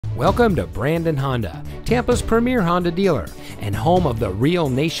Welcome to Brandon Honda, Tampa's premier Honda dealer and home of the real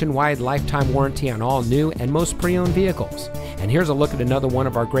nationwide lifetime warranty on all new and most pre-owned vehicles. And here's a look at another one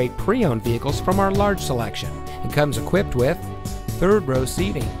of our great pre-owned vehicles from our large selection. It comes equipped with third row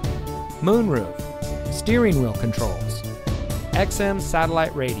seating, moonroof, steering wheel controls, XM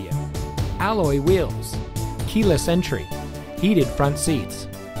satellite radio, alloy wheels, keyless entry, heated front seats,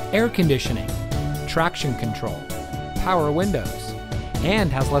 air conditioning, traction control, power windows,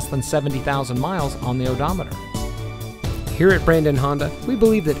 and has less than 70,000 miles on the odometer. Here at Brandon Honda, we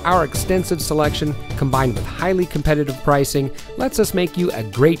believe that our extensive selection, combined with highly competitive pricing, lets us make you a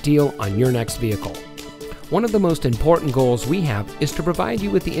great deal on your next vehicle. One of the most important goals we have is to provide you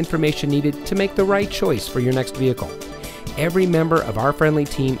with the information needed to make the right choice for your next vehicle. Every member of our friendly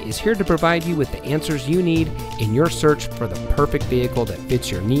team is here to provide you with the answers you need in your search for the perfect vehicle that fits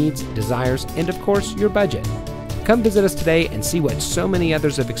your needs, desires, and of course, your budget. Come visit us today and see what so many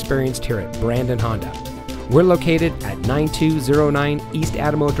others have experienced here at Brandon Honda. We're located at 9209 East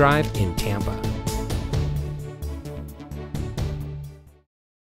Adamo Drive in Tampa.